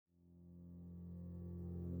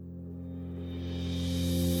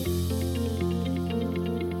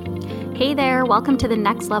Hey there, welcome to the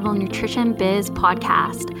Next Level Nutrition Biz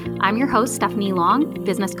podcast. I'm your host, Stephanie Long,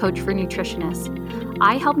 business coach for nutritionists.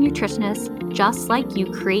 I help nutritionists just like you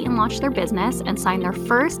create and launch their business and sign their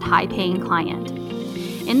first high-paying client.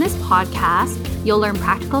 In this podcast, you'll learn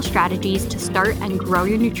practical strategies to start and grow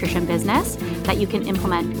your nutrition business that you can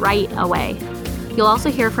implement right away. You'll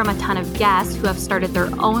also hear from a ton of guests who have started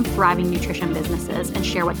their own thriving nutrition businesses and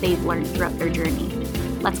share what they've learned throughout their journey.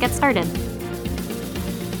 Let's get started.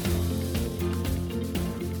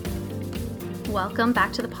 Welcome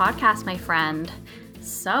back to the podcast, my friend.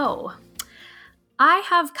 So, I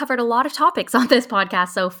have covered a lot of topics on this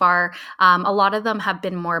podcast so far. A lot of them have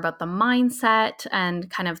been more about the mindset and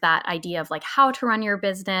kind of that idea of like how to run your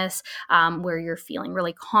business, where you're feeling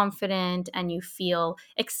really confident and you feel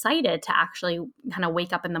excited to actually kind of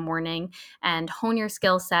wake up in the morning and hone your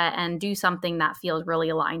skill set and do something that feels really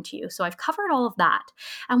aligned to you. So I've covered all of that.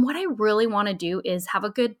 And what I really want to do is have a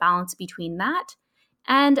good balance between that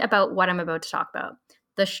and about what I'm about to talk about,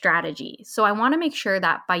 the strategy. So I want to make sure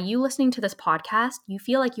that by you listening to this podcast, you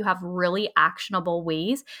feel like you have really actionable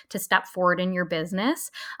ways to step forward in your business.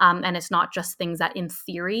 And it's not just things that in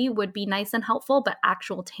theory would be nice and helpful, but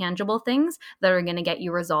actual tangible things that are going to get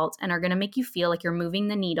you results and are going to make you feel like you're moving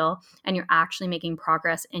the needle and you're actually making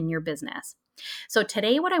progress in your business. So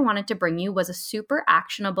today, what I wanted to bring you was a super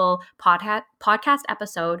actionable podcast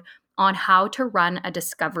episode on how to run a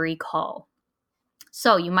discovery call.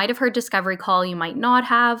 So you might have heard discovery call, you might not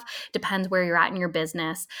have, depends where you're at in your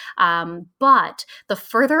business. But the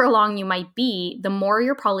further along you might be, the more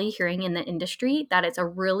you're probably hearing in the industry that it's a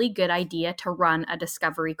really good idea to run a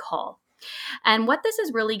discovery call. And what this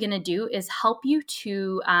is really going to do is help you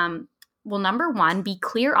to number one, be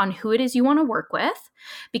clear on who it is you want to work with,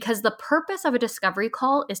 because the purpose of a discovery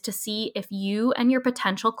call is to see if you and your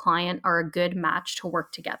potential client are a good match to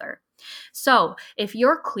work together. So if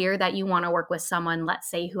you're clear that you want to work with someone, let's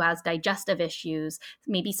say, who has digestive issues,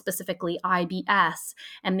 maybe specifically IBS,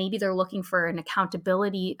 and maybe they're looking for an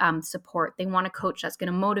accountability support, they want a coach that's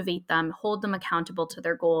going to motivate them, hold them accountable to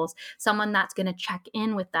their goals, someone that's going to check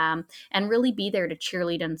in with them and really be there to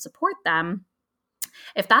cheerlead and support them.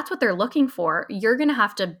 If that's what they're looking for, you're going to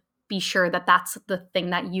have to be sure that that's the thing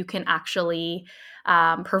that you can actually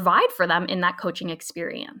provide for them in that coaching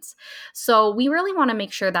experience. So we really want to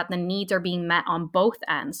make sure that the needs are being met on both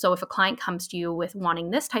ends. So if a client comes to you with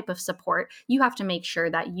wanting this type of support, you have to make sure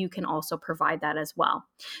that you can also provide that as well.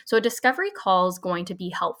 So a discovery call is going to be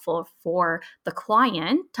helpful for the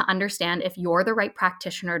client to understand if you're the right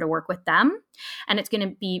practitioner to work with them. And it's going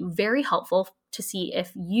to be very helpful to see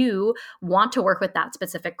if you want to work with that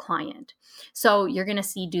specific client. So you're going to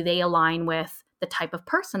see, do they align with the type of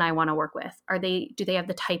person I want to work with? Do they have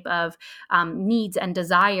the type of needs and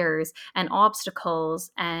desires and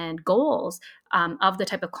obstacles and goals of the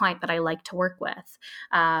type of client that I like to work with?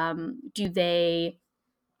 Do they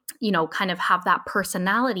kind of have that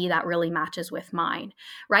personality that really matches with mine,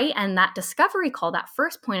 right? And that discovery call, that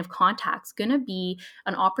first point of contact, is going to be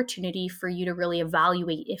an opportunity for you to really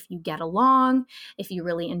evaluate if you get along, if you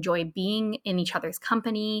really enjoy being in each other's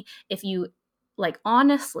company, if you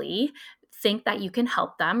honestly think that you can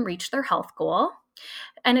help them reach their health goal.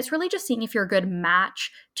 And it's really just seeing if you're a good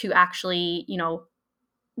match to actually,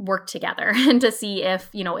 work together and to see if,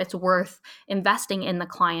 it's worth investing in the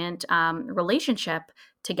client relationship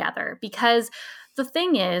together. Because the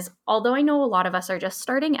thing is, although I know a lot of us are just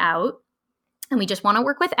starting out and we just want to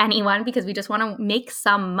work with anyone because we just want to make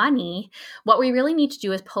some money, what we really need to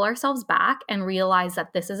do is pull ourselves back and realize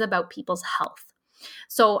that this is about people's health.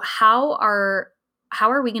 So how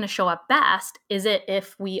are we going to show up best? Is it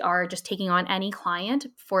if we are just taking on any client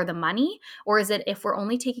for the money? Or is it if we're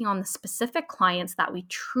only taking on the specific clients that we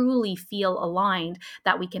truly feel aligned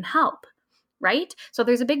that we can help? Right? So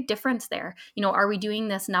there's a big difference there. Are we doing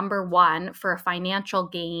this, number one, for a financial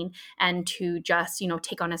gain and to just,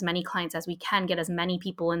 take on as many clients as we can, get as many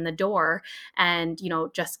people in the door and,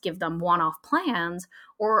 just give them one-off plans?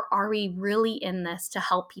 Or are we really in this to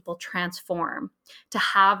help people transform, to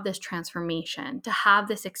have this transformation, to have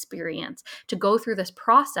this experience, to go through this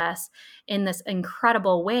process in this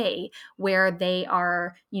incredible way where they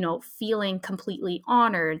are, feeling completely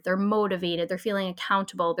honored, they're motivated, they're feeling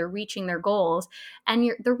accountable, they're reaching their goals,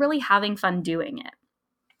 and they're really having fun doing it?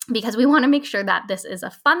 Because we want to make sure that this is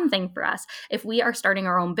a fun thing for us. If we are starting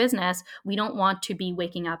our own business, we don't want to be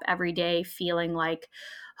waking up every day feeling like,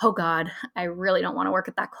 oh God, I really don't want to work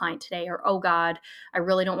with that client today. Or, oh God, I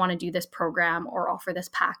really don't want to do this program or offer this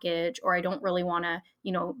package. Or I don't really want to,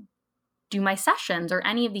 do my sessions or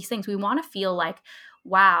any of these things. We want to feel like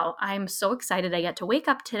wow, I'm so excited. I get to wake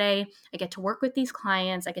up today. I get to work with these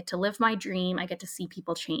clients. I get to live my dream. I get to see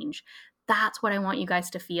people change. That's what I want you guys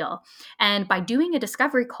to feel. And by doing a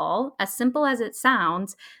discovery call, as simple as it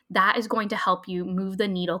sounds, that is going to help you move the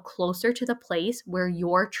needle closer to the place where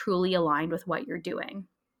you're truly aligned with what you're doing.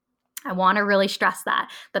 I want to really stress that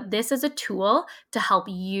this is a tool to help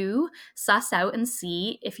you suss out and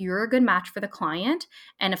see if you're a good match for the client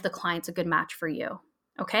and if the client's a good match for you.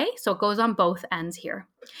 Okay, so it goes on both ends here.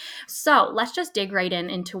 So let's just dig right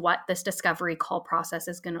into what this discovery call process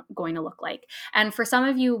is going to look like. And for some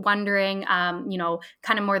of you wondering,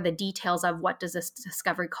 kind of more the details of what does this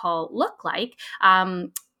discovery call look like,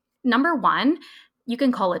 number one, you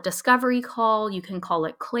can call it discovery call, you can call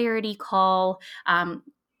it clarity call.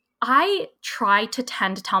 I try to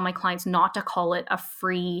tend to tell my clients not to call it a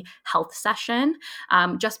free health session,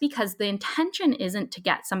 just because the intention isn't to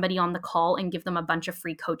get somebody on the call and give them a bunch of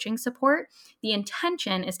free coaching support. The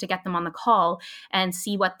intention is to get them on the call and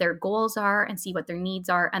see what their goals are and see what their needs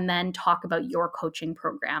are, and then talk about your coaching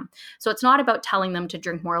program. So it's not about telling them to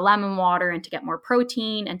drink more lemon water and to get more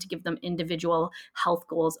protein and to give them individual health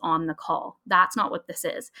goals on the call. That's not what this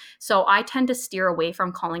is. So I tend to steer away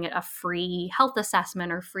from calling it a free health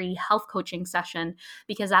assessment or free health coaching session,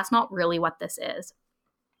 because that's not really what this is.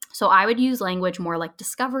 So I would use language more like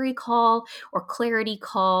discovery call or clarity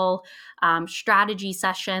call, strategy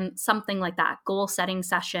session, something like that, goal setting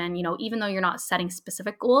session. Even though you're not setting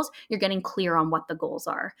specific goals, you're getting clear on what the goals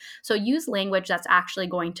are. So use language that's actually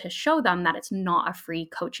going to show them that it's not a free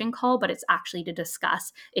coaching call, but it's actually to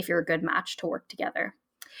discuss if you're a good match to work together.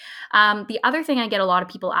 The other thing I get a lot of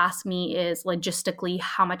people ask me is logistically,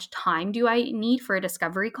 how much time do I need for a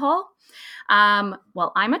discovery call?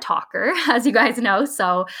 Well, I'm a talker, as you guys know,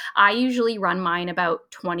 so I usually run mine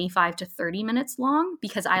about 25 to 30 minutes long,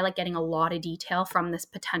 because I like getting a lot of detail from this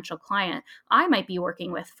potential client I might be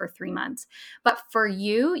working with for 3 months. But for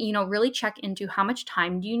you, really check into how much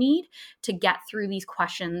time do you need to get through these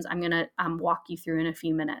questions I'm going to walk you through in a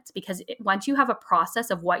few minutes, because once you have a process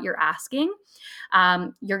of what you're asking,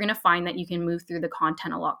 you're going to find that you can move through the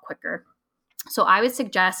content a lot quicker. So I would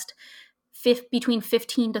suggest between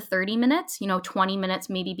 15 to 30 minutes, 20 minutes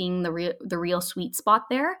maybe being the real sweet spot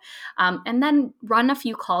there. And then run a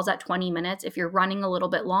few calls at 20 minutes. If you're running a little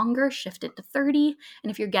bit longer, shift it to 30.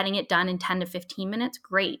 And if you're getting it done in 10 to 15 minutes,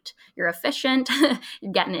 great. You're efficient,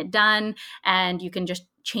 you're getting it done, and you can just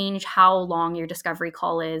change how long your discovery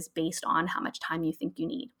call is based on how much time you think you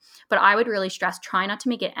need. But I would really stress, try not to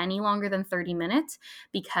make it any longer than 30 minutes,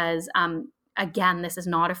 because again, this is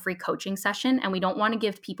not a free coaching session, and we don't want to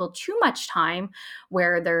give people too much time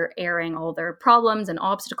where they're airing all their problems and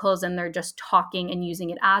obstacles and they're just talking and using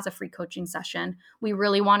it as a free coaching session. We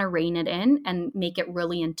really want to rein it in and make it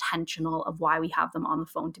really intentional of why we have them on the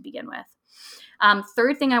phone to begin with.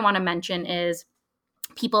 Third thing I want to mention is,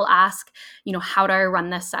 people ask, how do I run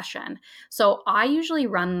this session? So I usually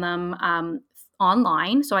run them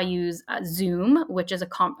online. So I use Zoom, which is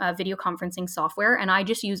a video conferencing software, and I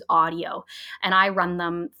just use audio. And I run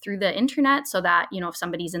them through the internet so that, if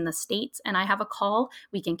somebody's in the States and I have a call,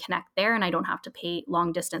 we can connect there and I don't have to pay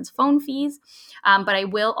long distance phone fees. But I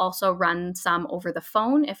will also run some over the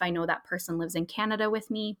phone if I know that person lives in Canada with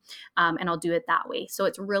me, and I'll do it that way. So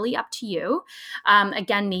it's really up to you.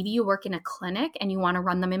 Again, maybe you work in a clinic and you want to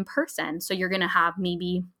run them in person. So you're going to have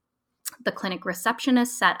maybe the clinic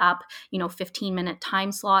receptionist set up, 15-minute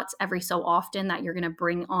time slots every so often that you're going to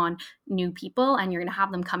bring on new people, and you're going to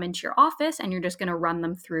have them come into your office and you're just going to run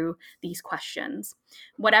them through these questions.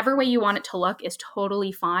 Whatever way you want it to look is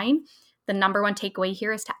totally fine. The number one takeaway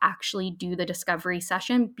here is to actually do the discovery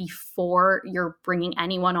session before you're bringing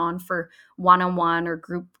anyone on for one-on-one or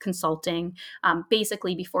group consulting,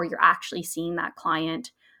 basically before you're actually seeing that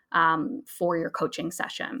client for your coaching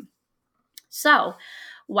session. So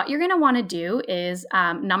what you're going to want to do is,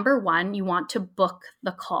 number one, you want to book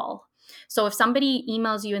the call. So if somebody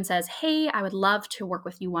emails you and says, hey, I would love to work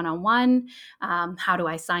with you one-on-one, how do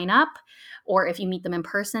I sign up? Or if you meet them in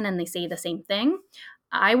person and they say the same thing,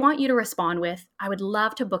 I want you to respond with, I would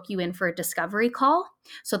love to book you in for a discovery call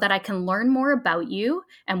so that I can learn more about you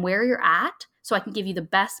and where you're at, so I can give you the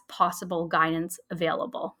best possible guidance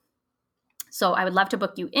available. So I would love to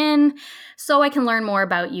book you in so I can learn more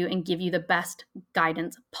about you and give you the best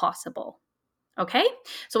guidance possible. Okay?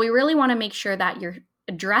 So we really want to make sure that you're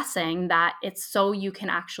addressing that it's so you can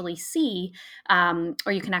actually see,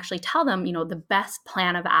 or you can actually tell them, the best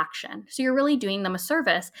plan of action. So you're really doing them a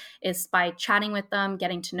service is by chatting with them,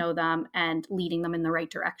 getting to know them, and leading them in the right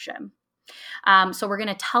direction. So we're going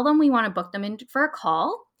to tell them we want to book them in for a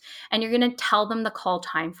call. And you're going to tell them the call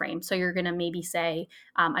time frame. So you're going to maybe say,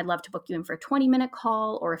 I'd love to book you in for a 20-minute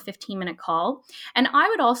call or a 15-minute call. And I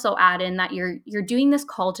would also add in that you're doing this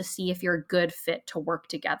call to see if you're a good fit to work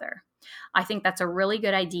together. I think that's a really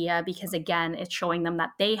good idea because, again, it's showing them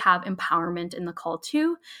that they have empowerment in the call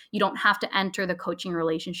too. You don't have to enter the coaching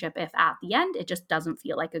relationship if at the end it just doesn't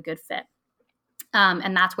feel like a good fit.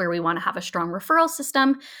 And that's where we want to have a strong referral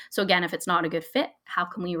system. So again, if it's not a good fit, how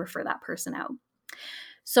can we refer that person out?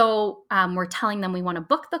 So we're telling them we want to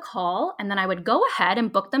book the call, and then I would go ahead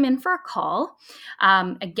and book them in for a call.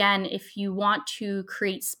 Again, if you want to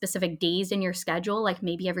create specific days in your schedule, like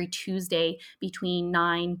maybe every Tuesday between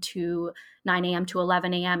 9 a.m. to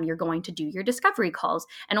 11 a.m., you're going to do your discovery calls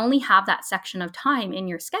and only have that section of time in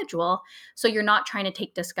your schedule. So you're not trying to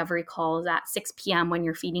take discovery calls at 6 p.m. when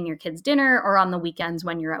you're feeding your kids dinner or on the weekends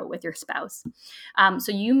when you're out with your spouse.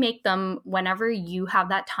 So you make them whenever you have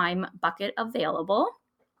that time bucket available,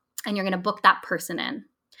 and you're going to book that person in.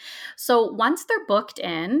 So once they're booked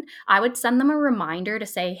in, I would send them a reminder to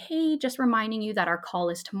say, hey, just reminding you that our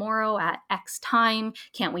call is tomorrow at X time.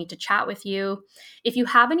 Can't wait to chat with you. If you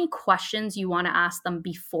have any questions you want to ask them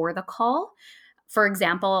before the call, for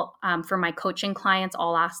example, for my coaching clients,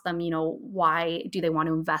 I'll ask them, why do they want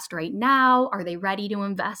to invest right now? Are they ready to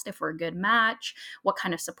invest if we're a good match? What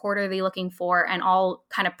kind of support are they looking for? And I'll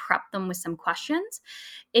kind of prep them with some questions.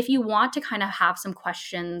 If you want to kind of have some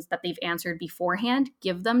questions that they've answered beforehand,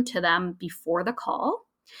 give them to them before the call.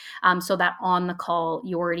 So that on the call,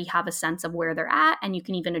 you already have a sense of where they're at, and you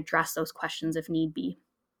can even address those questions if need be.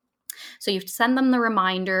 So you send them the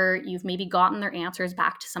reminder, you've maybe gotten their answers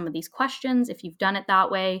back to some of these questions if you've done it that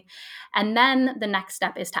way. And then the next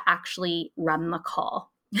step is to actually run the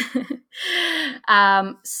call.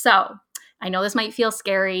 So I know this might feel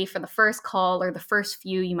scary for the first call or the first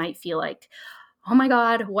few. You might feel like, oh my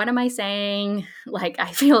God, what am I saying? Like,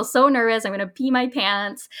 I feel so nervous. I'm going to pee my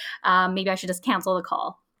pants. Maybe I should just cancel the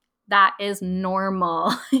call. That is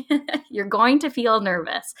normal. You're going to feel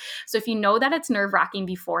nervous. So if you know that it's nerve-wracking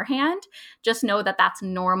beforehand, just know that that's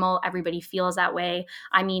normal. Everybody feels that way.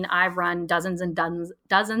 I mean, I've run dozens and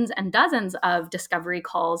dozens of discovery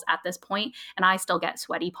calls at this point, and I still get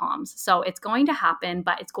sweaty palms. So it's going to happen,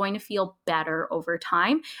 but it's going to feel better over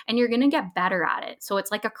time, and you're going to get better at it. So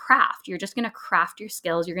it's like a craft. You're just going to craft your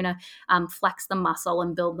skills. You're going to flex the muscle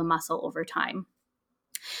and build the muscle over time.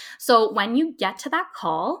 So when you get to that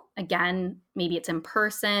call, again, maybe it's in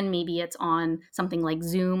person, maybe it's on something like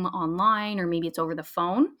Zoom online, or maybe it's over the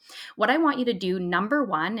phone. What I want you to do, number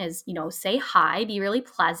one, is, say hi, be really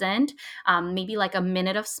pleasant, maybe like a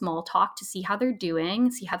minute of small talk to see how they're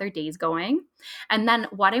doing, see how their day's going. And then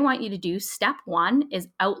what I want you to do, step one, is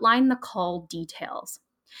outline the call details.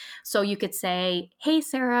 So you could say, hey,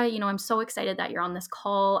 Sarah, I'm so excited that you're on this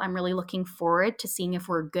call. I'm really looking forward to seeing if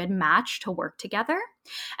we're a good match to work together.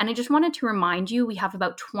 And I just wanted to remind you, we have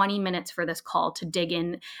about 20 minutes for this call to dig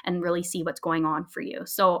in and really see what's going on for you.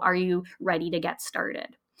 So are you ready to get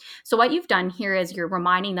started? So what you've done here is you're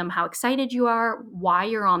reminding them how excited you are, why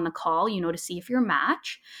you're on the call, to see if you're a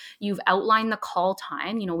match. You've outlined the call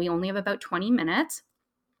time. We only have about 20 minutes.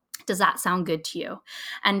 Does that sound good to you?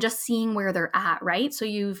 And just seeing where they're at, right? So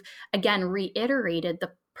you've, again, reiterated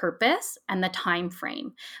the purpose and the time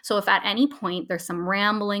frame. So if at any point there's some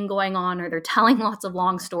rambling going on or they're telling lots of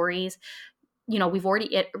long stories, we've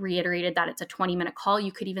already reiterated that it's a 20-minute call.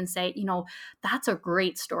 You could even say, that's a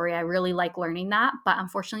great story. I really like learning that. But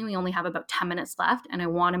unfortunately, we only have about 10 minutes left. And I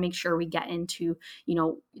want to make sure we get into,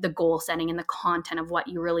 the goal setting and the content of what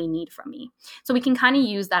you really need from me. So we can kind of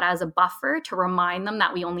use that as a buffer to remind them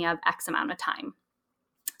that we only have X amount of time.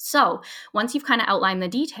 So once you've kind of outlined the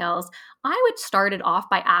details, I would start it off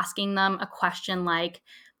by asking them a question like,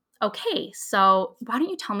 okay, so why don't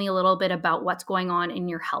you tell me a little bit about what's going on in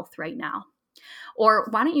your health right now? Or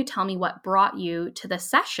why don't you tell me what brought you to the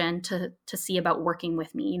session to see about working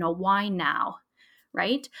with me? Why now?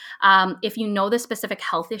 Right? If you know the specific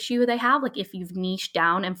health issue they have, like if you've niched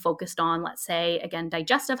down and focused on, let's say, again,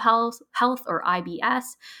 digestive health or IBS,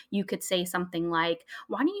 you could say something like,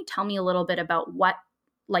 why don't you tell me a little bit about what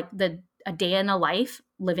like a day in a life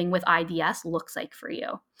living with IBS looks like for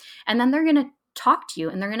you? And then they're going to talk to you,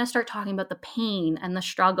 and they're going to start talking about the pain and the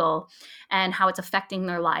struggle and how it's affecting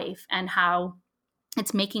their life and how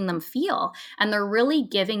it's making them feel. And they're really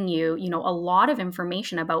giving you, a lot of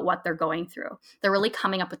information about what they're going through. They're really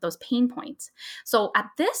coming up with those pain points. So at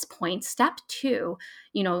this point, step two,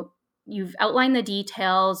 you've outlined the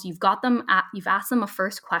details, you've asked them a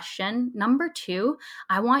first question. Number two,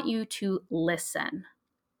 I want you to listen.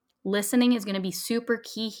 Listening is going to be super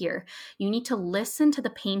key here. You need to listen to the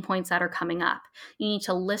pain points that are coming up. You need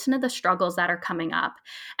to listen to the struggles that are coming up.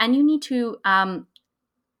 And you need to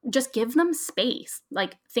just give them space.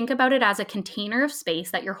 Like, think about it as a container of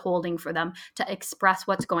space that you're holding for them to express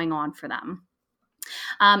what's going on for them.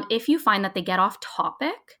 If you find that they get off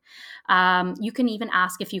topic, you can even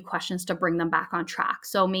ask a few questions to bring them back on track.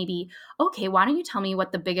 So maybe, okay, why don't you tell me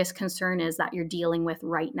what the biggest concern is that you're dealing with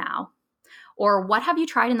right now? Or what have you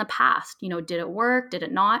tried in the past? Did it work? Did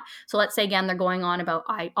it not? So let's say, again, they're going on about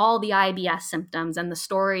all the IBS symptoms and the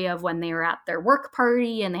story of when they were at their work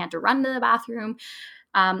party and they had to run to the bathroom.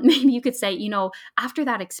 Maybe you could say, after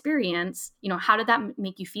that experience, how did that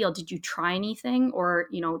make you feel? Did you try anything? Or,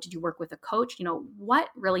 did you work with a coach? What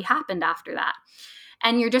really happened after that?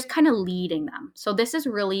 And you're just kind of leading them. So this is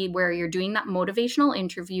really where you're doing that motivational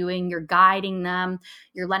interviewing, you're guiding them,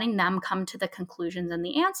 you're letting them come to the conclusions and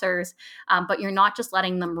the answers, but you're not just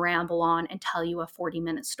letting them ramble on and tell you a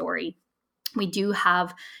 40-minute story. We do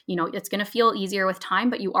have, it's going to feel easier with time,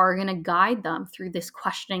 but you are going to guide them through this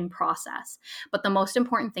questioning process. But the most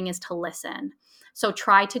important thing is to listen. So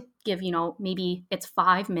try to give, maybe it's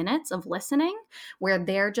 5 minutes of listening where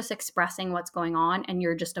they're just expressing what's going on and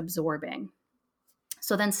you're just absorbing.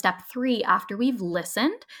 So then step 3, after we've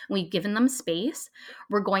listened, we've given them space,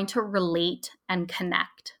 we're going to relate and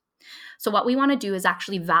connect. So what we want to do is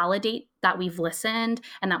actually validate that we've listened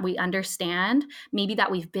and that we understand, maybe that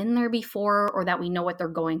we've been there before or that we know what they're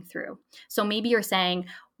going through. So maybe you're saying,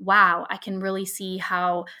 wow, I can really see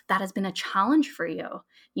how that has been a challenge for you,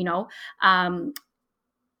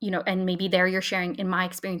 and maybe there you're sharing, in my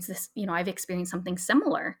experience, this, I've experienced something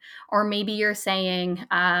similar. Or maybe you're saying,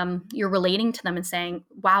 you're relating to them and saying,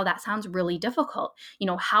 wow, that sounds really difficult.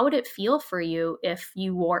 How would it feel for you if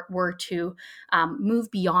you were to move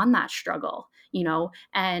beyond that struggle,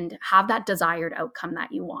 and have that desired outcome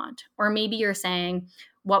that you want? Or maybe you're saying,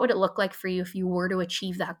 what would it look like for you if you were to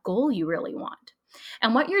achieve that goal you really want?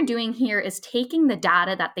 And what you're doing here is taking the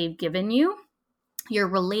data that they've given you, you're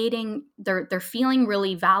relating, they're feeling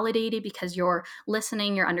really validated because you're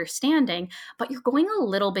listening, you're understanding, but you're going a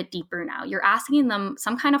little bit deeper now. You're asking them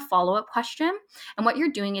some kind of follow-up question. And what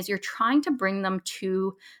you're doing is you're trying to bring them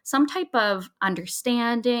to some type of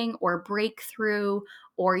understanding or breakthrough,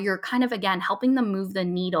 or you're kind of, again, helping them move the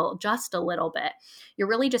needle just a little bit. You're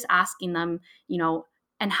really just asking them,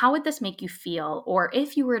 and how would this make you feel? Or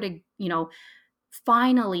if you were to,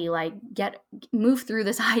 finally move through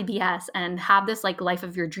this IBS and have this life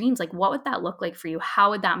of your dreams, what would that look like for you? How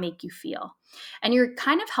would that make you feel? And you're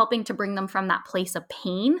kind of helping to bring them from that place of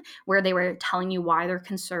pain where they were telling you why they're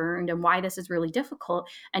concerned and why this is really difficult.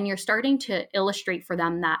 And you're starting to illustrate for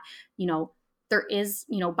them that, there is,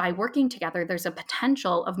 by working together, there's a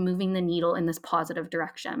potential of moving the needle in this positive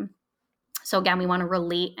direction. So again, we want to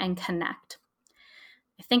relate and connect.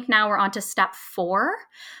 I think now we're on to step 4.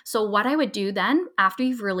 So what I would do then, after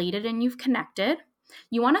you've related and you've connected,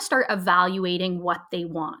 you want to start evaluating what they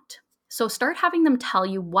want. So start having them tell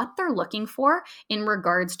you what they're looking for in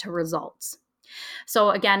regards to results.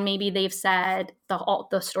 So again, maybe they've said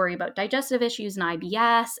the story about digestive issues and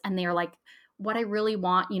IBS, and they're like, what I really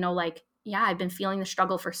want, yeah, I've been feeling the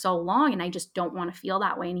struggle for so long and I just don't want to feel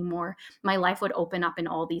that way anymore. My life would open up in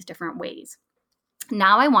all these different ways.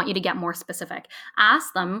 Now I want you to get more specific.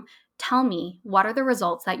 Ask them, tell me, what are the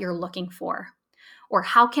results that you're looking for? Or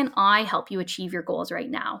how can I help you achieve your goals right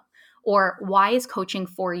now? Or why is coaching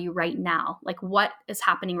for you right now? What is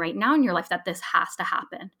happening right now in your life that this has to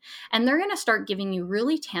happen? And they're going to start giving you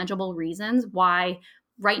really tangible reasons why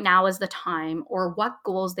right now is the time, or what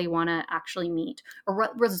goals they want to actually meet, or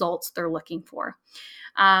what results they're looking for.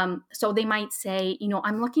 So they might say,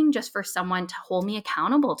 I'm looking just for someone to hold me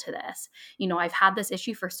accountable to this. I've had this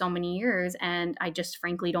issue for so many years and I just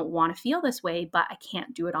frankly don't want to feel this way, but I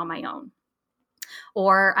can't do it on my own.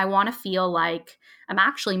 Or I want to feel like I'm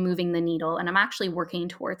actually moving the needle and I'm actually working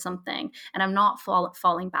towards something and I'm not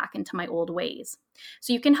falling back into my old ways.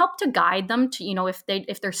 So you can help to guide them to,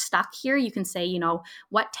 if they're stuck here, you can say,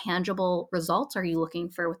 what tangible results are you looking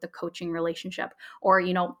for with the coaching relationship? Or,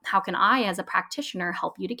 how can I as a practitioner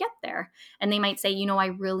help you to get there? And they might say, I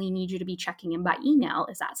really need you to be checking in by email.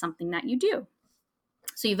 Is that something that you do?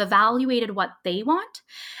 So you've evaluated what they want,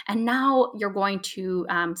 and now you're going to,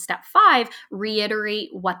 step 5, reiterate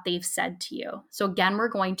what they've said to you. So again, we're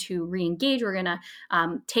going to re-engage. We're going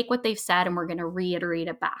to take what they've said and we're going to reiterate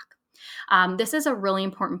it back. This is a really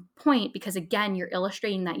important point because, again, you're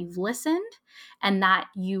illustrating that you've listened and that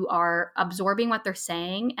you are absorbing what they're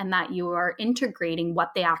saying and that you are integrating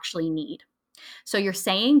what they actually need. So you're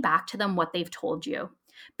saying back to them what they've told you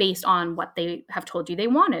based on what they have told you they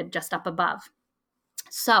wanted just up above.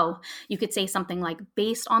 So you could say something like,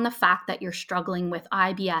 based on the fact that you're struggling with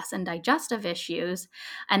IBS and digestive issues,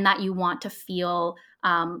 and that you want to feel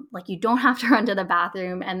like you don't have to run to the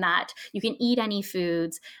bathroom, and that you can eat any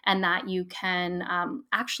foods, and that you can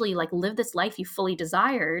actually like live this life you fully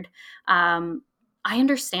desired. I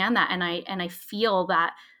understand that, and I feel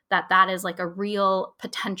that is like a real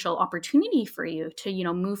potential opportunity for you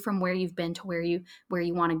to, move from where you've been to where you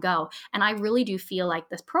want to go. And I really do feel like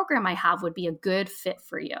this program I have would be a good fit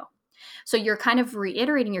for you. So you're kind of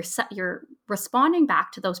reiterating, you're responding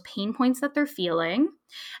back to those pain points that they're feeling,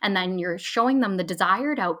 and then you're showing them the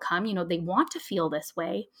desired outcome. They want to feel this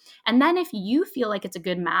way. And then if you feel like it's a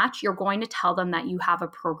good match, you're going to tell them that you have a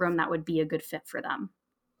program that would be a good fit for them.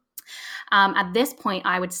 At this point,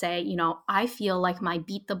 I would say, I feel like my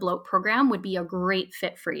Beat the Bloat program would be a great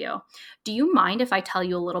fit for you. Do you mind if I tell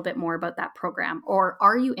you a little bit more about that program, or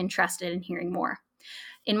are you interested in hearing more?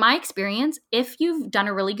 In my experience, if you've done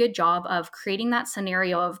a really good job of creating that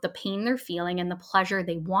scenario of the pain they're feeling and the pleasure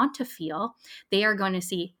they want to feel, they are going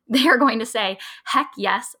to say, heck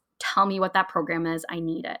yes, tell me what that program is. I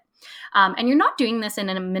need it. And you're not doing this in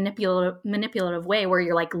a manipulative way where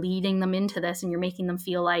you're like leading them into this and you're making them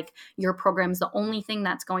feel like your program's the only thing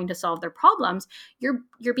that's going to solve their problems. You're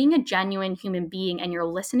being a genuine human being, and you're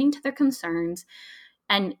listening to their concerns.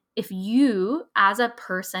 And if you, as a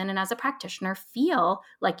person and as a practitioner, feel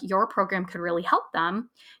like your program could really help them,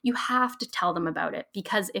 you have to tell them about it.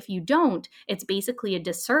 Because if you don't, it's basically a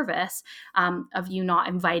disservice of you not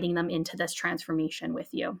inviting them into this transformation with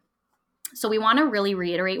you. So we want to really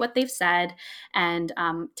reiterate what they've said and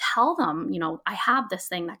tell them, I have this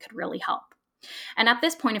thing that could really help. And at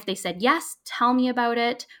this point, if they said, yes, tell me about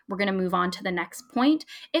it, we're going to move on to the next point.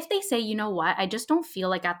 If they say, you know what, I just don't feel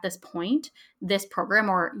like at this point, this program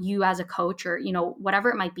or you as a coach or,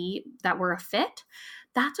 whatever it might be, that we're a fit,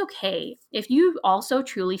 that's okay. If you also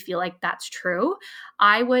truly feel like that's true,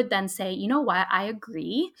 I would then say, you know what, I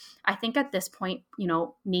agree. I think at this point,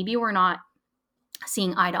 maybe we're not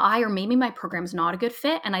seeing eye to eye, or maybe my program's not a good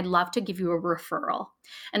fit, and I'd love to give you a referral.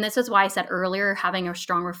 And this is why I said earlier, having a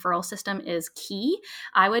strong referral system is key.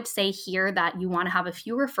 I would say here that you want to have a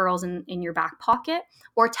few referrals in your back pocket,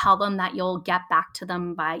 or tell them that you'll get back to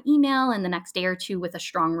them by email in the next day or two with a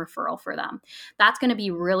strong referral for them. That's going to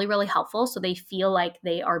be really, really helpful, so they feel like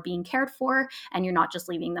they are being cared for and you're not just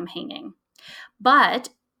leaving them hanging. But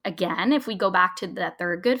again, if we go back to that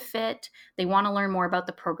they're a good fit, they want to learn more about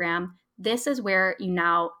the program, this is where you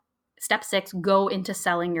now, step 6, go into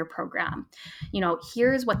selling your program.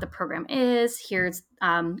 Here's what the program is. Here's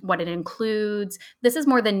what it includes. This is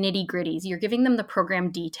more the nitty gritties. You're giving them the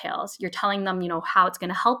program details. You're telling them, how it's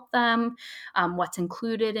going to help them, what's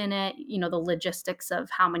included in it, the logistics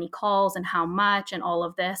of how many calls and how much and all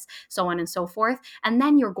of this, so on and so forth. And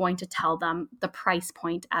then you're going to tell them the price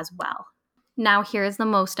point as well. Now, here's the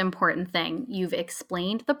most important thing. You've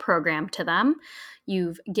explained the program to them.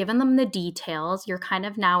 You've given them the details. You're kind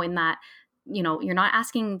of now in that, you're not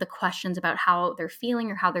asking the questions about how they're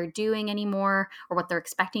feeling or how they're doing anymore or what they're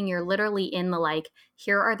expecting. You're literally in the like,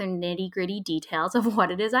 here are the nitty gritty details of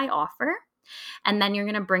what it is I offer. And then you're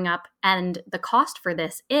going to bring up, and the cost for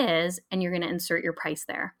this is, and you're going to insert your price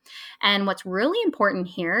there. And what's really important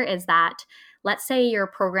here is that, let's say your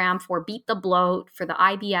program for Beat the Bloat for the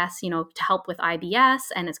IBS, to help with IBS,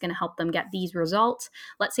 and it's going to help them get these results.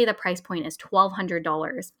 Let's say the price point is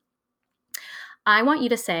 $1,200. I want you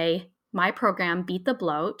to say, my program, Beat the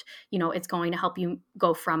Bloat, it's going to help you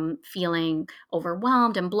go from feeling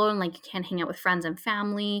overwhelmed and bloated, like you can't hang out with friends and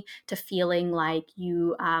family, to feeling like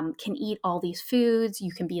you can eat all these foods,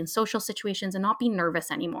 you can be in social situations and not be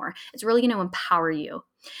nervous anymore. It's really going to empower you.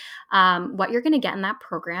 What you're going to get in that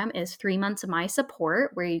program is 3 months of my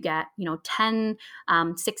support, where you get, 10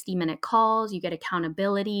 60-minute calls, you get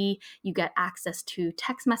accountability, you get access to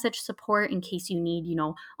text message support in case you need,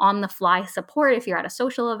 on the fly support if you're at a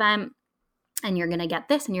social event. And you're going to get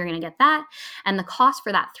this and you're going to get that. And the cost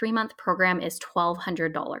for that 3-month program is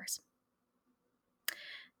 $1,200.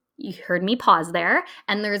 You heard me pause there,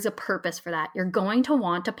 and there's a purpose for that. You're going to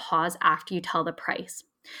want to pause after you tell the price.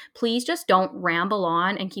 Please just don't ramble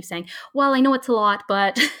on and keep saying, well, I know it's a lot,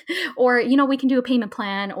 but, or, we can do a payment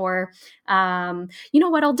plan, or,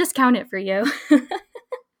 what, I'll discount it for you.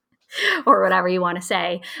 Or whatever you want to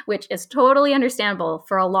say, which is totally understandable.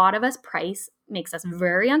 For a lot of us, price makes us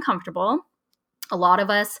very uncomfortable. A lot of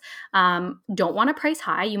us don't want to price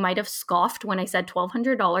high. You might have scoffed when I said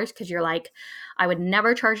 $1,200 because you're like, I would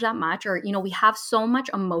never charge that much. Or, we have so much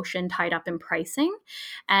emotion tied up in pricing.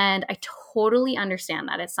 And I totally understand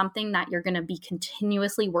that. It's something that you're going to be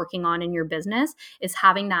continuously working on in your business, is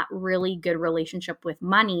having that really good relationship with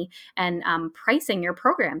money and pricing your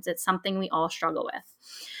programs. It's something we all struggle with.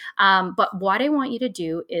 But what I want you to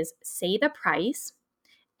do is say the price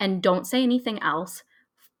and don't say anything else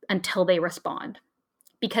until they respond,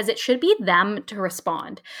 because it should be them to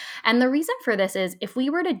respond. And the reason for this is, if we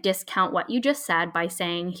were to discount what you just said by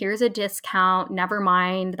saying, here's a discount, never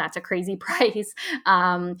mind, that's a crazy price,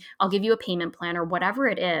 I'll give you a payment plan or whatever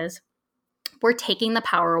it is, we're taking the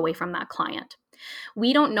power away from that client.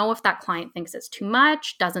 We don't know if that client thinks it's too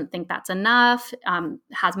much, doesn't think that's enough,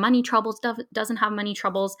 has money troubles, doesn't have money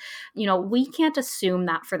troubles. We can't assume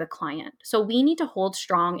that for the client. So we need to hold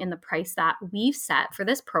strong in the price that we've set for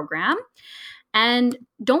this program and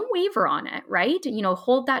don't waver on it, right?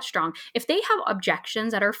 Hold that strong. If they have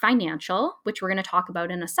objections that are financial, which we're going to talk about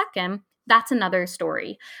in a second, that's another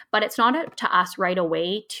story. But it's not up to us right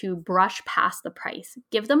away to brush past the price.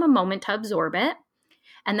 Give them a moment to absorb it,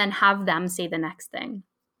 and then have them say the next thing.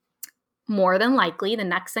 More than likely, the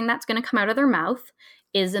next thing that's going to come out of their mouth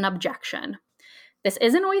is an objection. This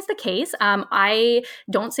isn't always the case. I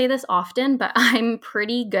don't say this often, but I'm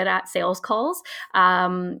pretty good at sales calls.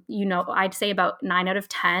 I'd say about 9 out of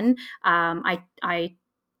 10, I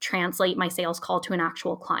translate my sales call to an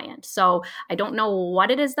actual client. So I don't know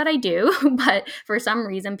what it is that I do, but for some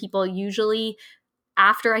reason, people usually,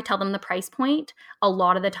 after I tell them the price point, a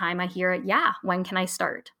lot of the time I hear it, yeah, when can I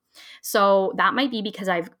start? So that might be because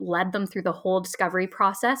I've led them through the whole discovery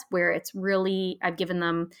process, where it's really,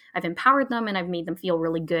 I've empowered them and I've made them feel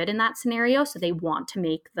really good in that scenario. So they want to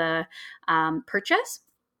make the purchase.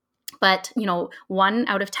 But, 1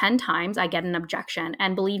 out of 10 times I get an objection.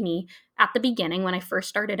 And believe me, at the beginning, when I first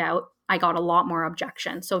started out, I got a lot more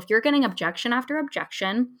objection. So if you're getting objection after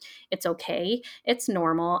objection, it's okay. It's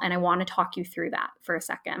normal. And I want to talk you through that for a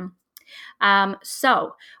second.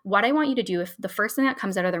 So what I want you to do, if the first thing that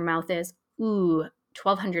comes out of their mouth is, ooh,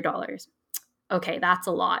 $1,200. Okay, that's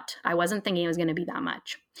a lot. I wasn't thinking it was going to be that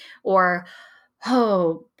much. Or,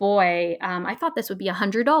 oh boy, I thought this would be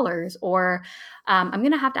 $100. Or I'm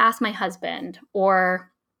going to have to ask my husband.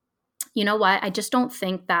 Or, you know what? I just don't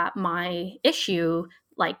think that my issue,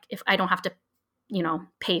 like if I don't have to,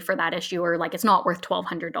 pay for that issue, or like it's not worth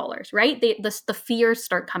 $1,200, right? The fears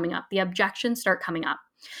start coming up. The objections start coming up.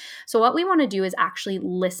 So what we want to do is actually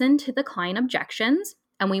listen to the client objections,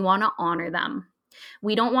 and we want to honor them.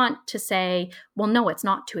 We don't want to say, well, no, it's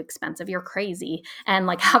not too expensive, you're crazy, and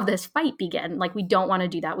like have this fight begin. Like, we don't want to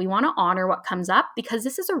do that. We want to honor what comes up, because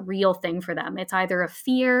this is a real thing for them. It's either a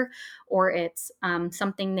fear or it's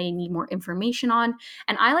something they need more information on.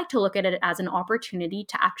 And I like to look at it as an opportunity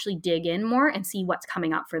to actually dig in more and see what's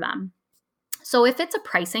coming up for them. So if it's a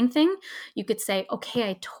pricing thing, you could say, okay,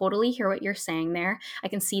 I totally hear what you're saying there. I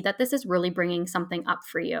can see that this is really bringing something up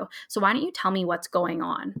for you. So why don't you tell me what's going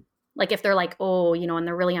on? Like if they're like, oh, and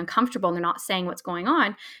they're really uncomfortable and they're not saying what's going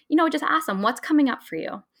on, just ask them, what's coming up for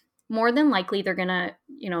you? More than likely, they're going to,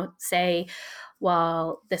 say,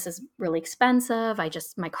 well, this is really expensive.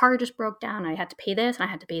 My car just broke down. I had to pay this and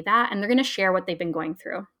I had to pay that. And they're going to share what they've been going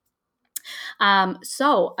through.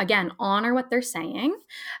 So again, honor what they're saying.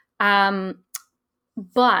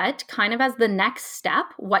 But kind of as the next step,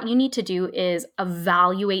 what you need to do is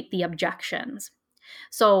evaluate the objections.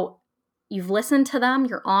 So you've listened to them,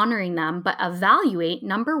 you're honoring them, but evaluate,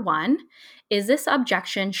 number one, is this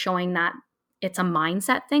objection showing that it's a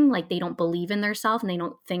mindset thing? Like they don't believe in themselves and they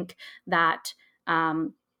don't think that,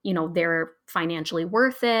 they're financially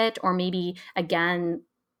worth it. Or maybe, again,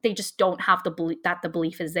 they just don't have the belief that the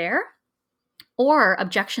belief is there. Or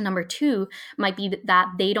objection number two might be that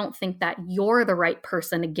they don't think that you're the right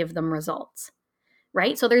person to give them results,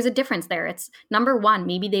 right? So there's a difference there. It's number one,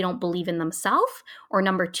 maybe they don't believe in themselves, or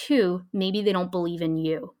number two, maybe they don't believe in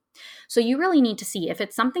you. So you really need to see if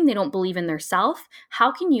it's something they don't believe in themselves,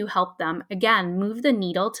 how can you help them, again, move the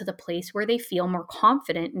needle to the place where they feel more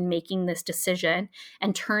confident in making this decision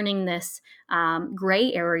and turning this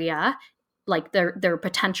gray area, like their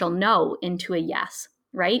potential no, into a yes.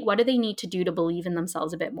 Right? What do they need to do to believe in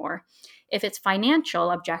themselves a bit more? If it's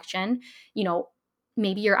financial objection,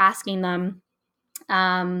 maybe you're asking them,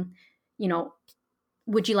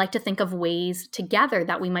 would you like to think of ways together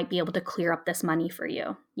that we might be able to clear up this money for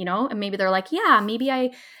you? And maybe they're like, yeah,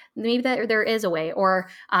 maybe there is a way. Or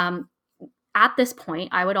at this point,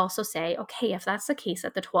 I would also say, okay, if that's the case,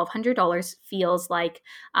 that the $1,200 feels like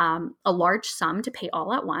a large sum to pay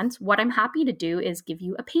all at once, what I'm happy to do is give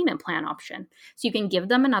you a payment plan option. So you can give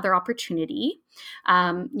them another opportunity,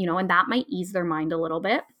 and that might ease their mind a little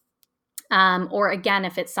bit. Or again,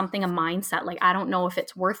 if it's something a mindset, like I don't know if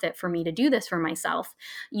it's worth it for me to do this for myself,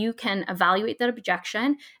 you can evaluate that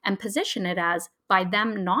objection and position it as, by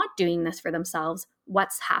them not doing this for themselves,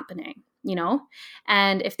 what's happening,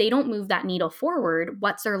 And if they don't move that needle forward,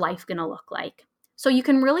 what's their life going to look like? So you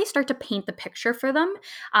can really start to paint the picture for them,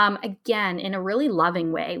 again, in a really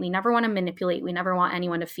loving way. We never want to manipulate. We never want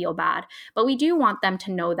anyone to feel bad, but we do want them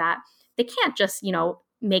to know that they can't just,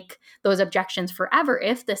 make those objections forever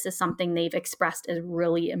if this is something they've expressed as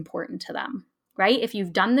really important to them, right? If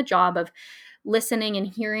you've done the job of listening and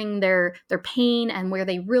hearing their pain and where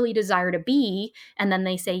they really desire to be, and then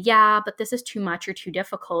they say, yeah, but this is too much or too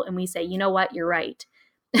difficult, and we say, you know what, you're right.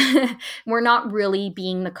 We're not really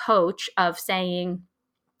being the coach of saying,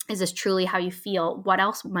 is this truly how you feel? What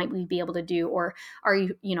else might we be able to do? Or are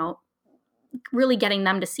you, really getting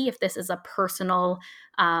them to see if this is a personal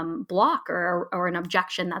block or an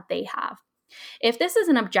objection that they have. If this is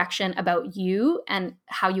an objection about you and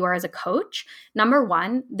how you are as a coach, number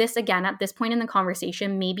one, this again, at this point in the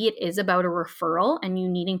conversation, maybe it is about a referral and you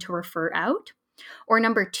needing to refer out. Or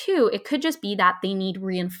number two, it could just be that they need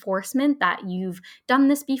reinforcement that you've done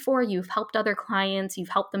this before, you've helped other clients, you've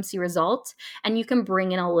helped them see results, and you can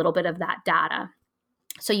bring in a little bit of that data.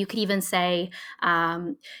 So you could even say,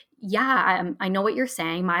 I know what you're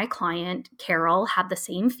saying. My client, Carol, had the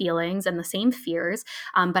same feelings and the same fears,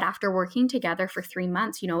 but after working together for 3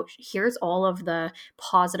 months, here's all of the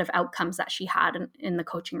positive outcomes that she had in the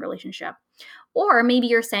coaching relationship. Or maybe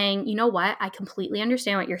you're saying, you know what, I completely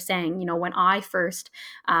understand what you're saying. When I first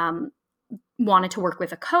wanted to work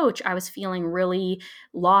with a coach, I was feeling really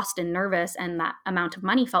lost and nervous, and that amount of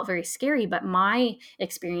money felt very scary. But my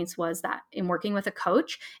experience was that in working with a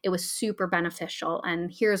coach, it was super beneficial.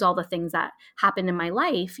 And here's all the things that happened in my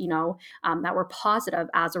life, that were positive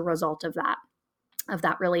as a result of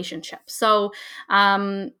that relationship. So,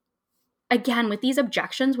 again, with these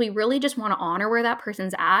objections, we really just want to honor where that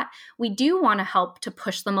person's at. We do want to help to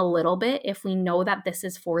push them a little bit if we know that this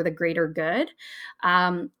is for the greater good.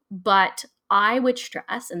 But I would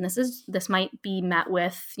stress, and this might be met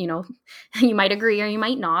with, you might agree or you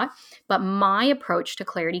might not, but my approach to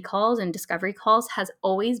clarity calls and discovery calls has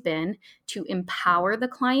always been to empower the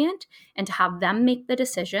client and to have them make the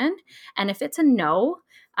decision. And if it's a no,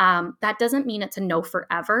 that doesn't mean it's a no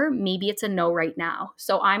forever. Maybe it's a no right now.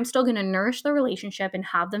 So I'm still going to nourish the relationship and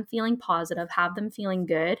have them feeling positive, have them feeling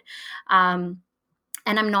good.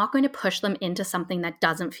 And I'm not going to push them into something that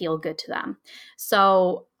doesn't feel good to them.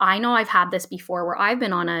 So I know I've had this before where I've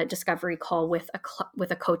been on a discovery call with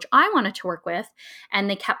a coach I wanted to work with, and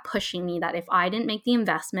they kept pushing me that if I didn't make the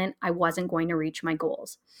investment, I wasn't going to reach my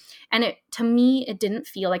goals. And to me, it didn't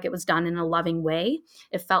feel like it was done in a loving way.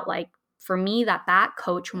 It felt like, for me, that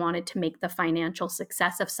coach wanted to make the financial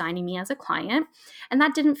success of signing me as a client, and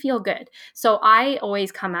that didn't feel good. So I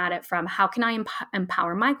always come at it from, how can I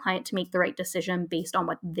empower my client to make the right decision based on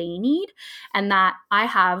what they need, and that I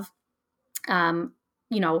have,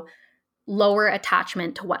 lower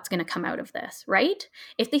attachment to what's going to come out of this, right?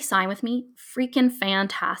 If they sign with me, freaking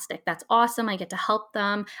fantastic. That's awesome. I get to help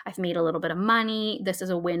them. I've made a little bit of money. This is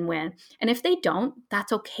a win-win. And if they don't,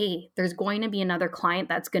 that's okay. There's going to be another client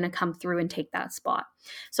that's going to come through and take that spot.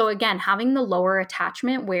 So again, having the lower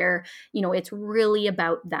attachment where, it's really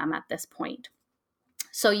about them at this point.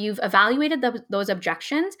 So you've evaluated those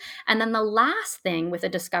objections. And then the last thing with a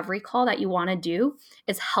discovery call that you want to do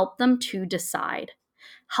is help them to decide.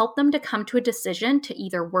 Help them to come to a decision to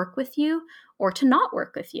either work with you or to not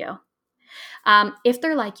work with you. If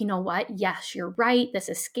they're like, you know what, yes, you're right, this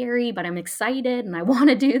is scary, but I'm excited and I want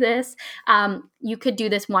to do this, you could do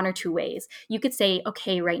this one or two ways. You could say,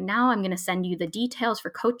 okay, right now I'm going to send you the details for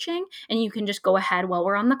coaching, and you can just go ahead while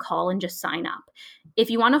we're on the call and just sign up. If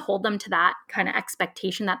you want to hold them to that kind of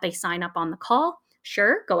expectation that they sign up on the call,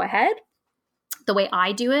 sure, go ahead. The way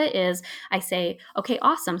I do it is I say, okay,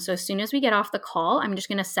 awesome. So as soon as we get off the call, I'm just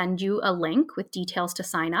going to send you a link with details to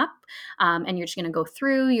sign up. And you're just going to go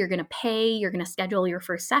through, you're going to pay, you're going to schedule your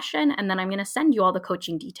first session, and then I'm going to send you all the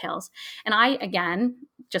coaching details. And I, again,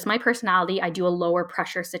 just my personality, I do a lower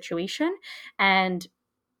pressure situation. And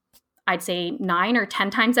I'd say 9 or 10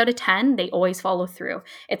 times out of 10, they always follow through.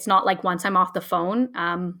 It's not like once I'm off the phone,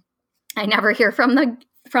 I never hear from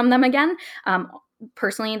them again.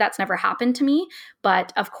 Personally, that's never happened to me,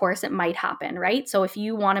 but of course it might happen, right? So if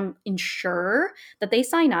you want to ensure that they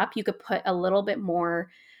sign up, you could put a little bit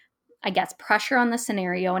more I guess, pressure on the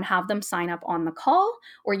scenario and have them sign up on the call,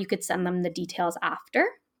 or you could send them the details after.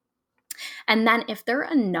 And then if they're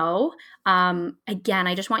a no, again,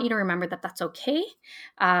 I just want you to remember that that's okay.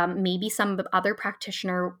 Maybe some other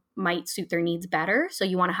practitioner might suit their needs better. So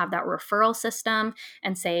you want to have that referral system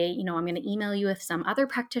and say, I'm going to email you with some other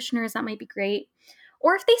practitioners. That might be great.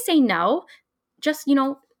 Or if they say no, just,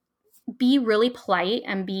 be really polite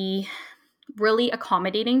and be really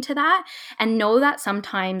accommodating to that, and know that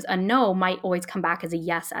sometimes a no might always come back as a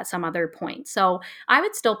yes at some other point. So I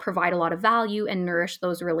would still provide a lot of value and nourish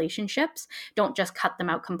those relationships. Don't just cut them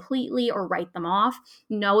out completely or write them off.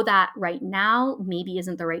 Know that right now maybe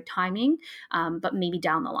isn't the right timing, but maybe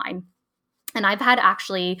down the line. And I've had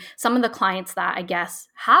actually some of the clients that I guess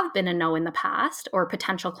have been a no in the past, or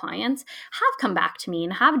potential clients, have come back to me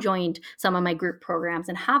and have joined some of my group programs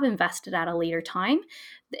and have invested at a later time.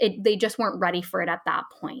 They just weren't ready for it at that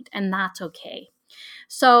point, and that's okay.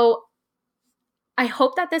 So I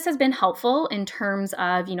hope that this has been helpful in terms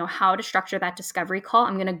of, how to structure that discovery call.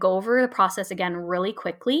 I'm going to go over the process again really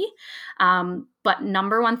quickly. But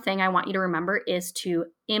number one thing I want you to remember is to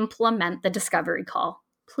implement the discovery call.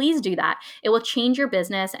 Please do that. It will change your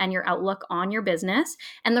business and your outlook on your business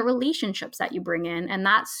and the relationships that you bring in. And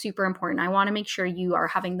that's super important. I want to make sure you are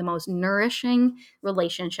having the most nourishing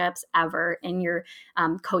relationships ever in your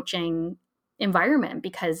coaching environment,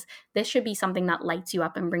 because this should be something that lights you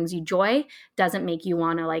up and brings you joy, doesn't make you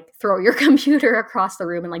want to throw your computer across the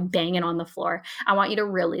room and bang it on the floor. I want you to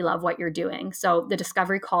really love what you're doing. So the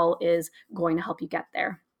discovery call is going to help you get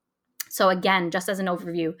there. So again, just as an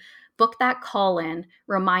overview, book that call in,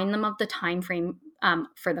 remind them of the time frame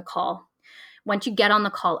for the call. Once you get on the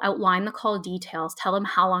call, outline the call details, tell them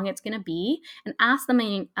how long it's going to be, and ask them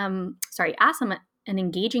an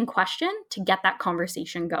engaging question to get that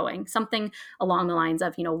conversation going. Something along the lines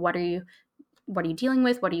of, what are you dealing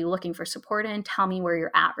with? What are you looking for support in? Tell me where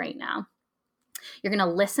you're at right now. You're going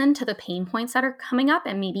to listen to the pain points that are coming up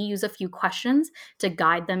and maybe use a few questions to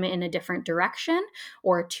guide them in a different direction,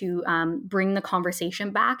 or to bring the conversation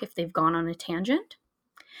back if they've gone on a tangent.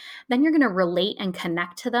 Then you're going to relate and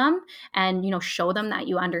connect to them and, show them that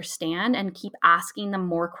you understand, and keep asking them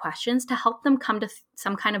more questions to help them come to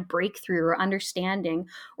some kind of breakthrough or understanding,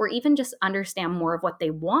 or even just understand more of what they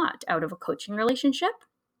want out of a coaching relationship.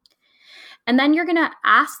 And then you're going to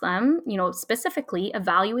ask them, specifically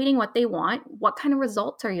evaluating what they want. What kind of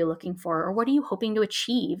results are you looking for? Or what are you hoping to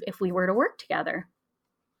achieve if we were to work together?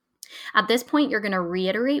 At this point, you're going to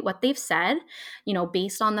reiterate what they've said,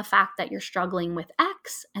 based on the fact that you're struggling with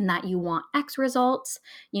X and that you want X results.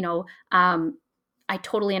 I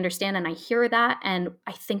totally understand and I hear that. And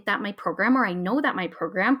I think that my program, or I know that my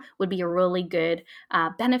program would be a really good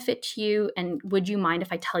benefit to you. And would you mind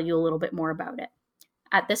if I tell you a little bit more about it?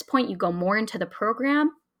 At this point, you go more into the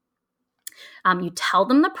program. You tell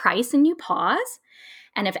them the price and you pause.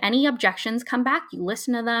 And if any objections come back, you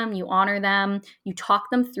listen to them, you honor them, you talk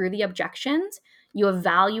them through the objections. You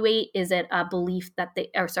evaluate, is it a belief that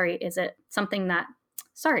is it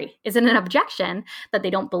an objection that they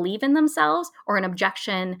don't believe in themselves, or an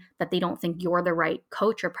objection that they don't think you're the right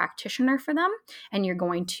coach or practitioner for them? And you're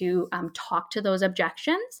going to talk to those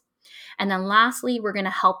objections. And then lastly, we're going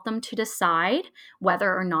to help them to decide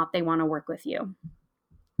whether or not they want to work with you.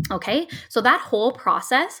 Okay, so that whole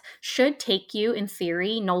process should take you, in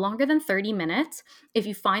theory, no longer than 30 minutes. If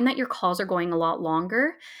you find that your calls are going a lot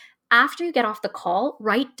longer, after you get off the call,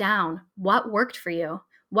 write down what worked for you,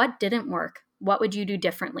 what didn't work, what would you do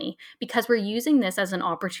differently? Because we're using this as an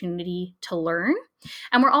opportunity to learn.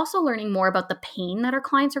 And we're also learning more about the pain that our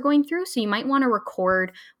clients are going through. So you might want to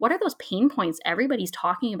record, what are those pain points everybody's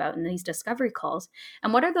talking about in these discovery calls?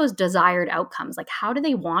 And what are those desired outcomes? How do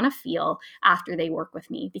they want to feel after they work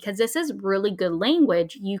with me? Because this is really good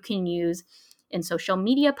language you can use in social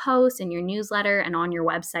media posts, in your newsletter, and on your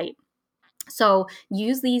website. So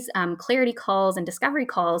use these clarity calls and discovery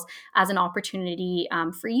calls as an opportunity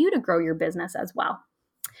for you to grow your business as well.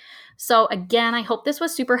 So again, I hope this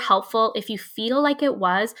was super helpful. If you feel like it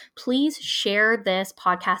was, please share this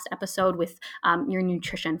podcast episode with your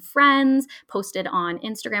nutrition friends, post it on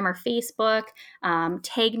Instagram or Facebook,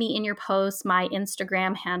 tag me in your posts. My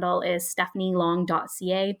Instagram handle is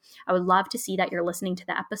stephanielong.ca. I would love to see that you're listening to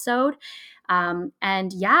the episode.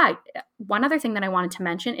 And yeah, one other thing that I wanted to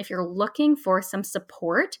mention, if you're looking for some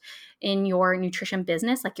support in your nutrition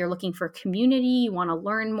business, you're looking for a community, you want to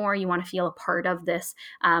learn more, you want to feel a part of this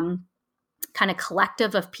kind of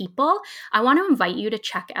collective of people, I want to invite you to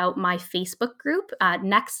check out my Facebook group,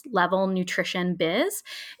 Next Level Nutrition Biz.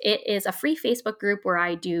 It is a free Facebook group where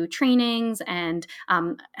I do trainings and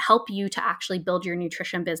help you to actually build your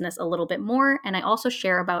nutrition business a little bit more. And I also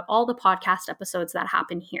share about all the podcast episodes that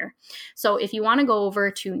happen here. So if you want to go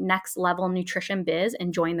over to Next Level Nutrition Biz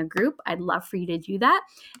and join the group, I'd love for you to do that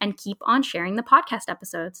and keep on sharing the podcast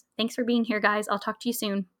episodes. Thanks for being here, guys. I'll talk to you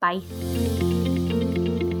soon. Bye.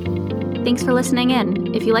 Thanks for listening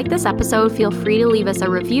in. If you like this episode, feel free to leave us a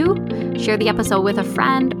review, share the episode with a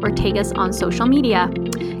friend, or tag us on social media.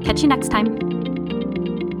 Catch you next time.